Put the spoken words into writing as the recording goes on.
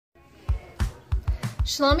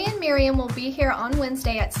Shlomi and Miriam will be here on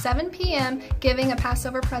Wednesday at 7 p.m. giving a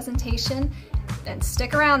Passover presentation. And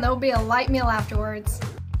stick around, there will be a light meal afterwards.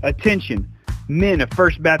 Attention, men of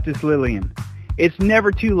First Baptist Lillian. It's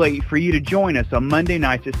never too late for you to join us on Monday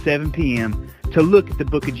nights at 7 p.m. to look at the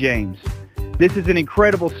book of James. This is an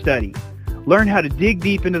incredible study. Learn how to dig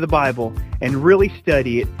deep into the Bible and really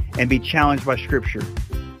study it and be challenged by Scripture.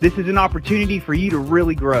 This is an opportunity for you to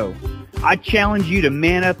really grow. I challenge you to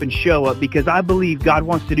man up and show up because I believe God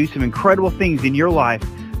wants to do some incredible things in your life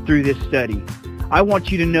through this study. I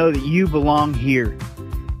want you to know that you belong here.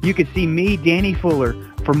 You can see me, Danny Fuller,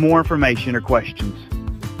 for more information or questions.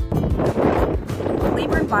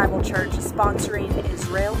 Cleburne Bible Church is sponsoring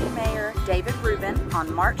Israeli Mayor David Rubin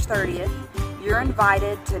on March 30th. You're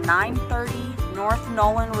invited to 930 North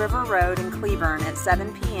Nolan River Road in Cleburne at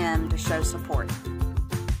 7 p.m. to show support.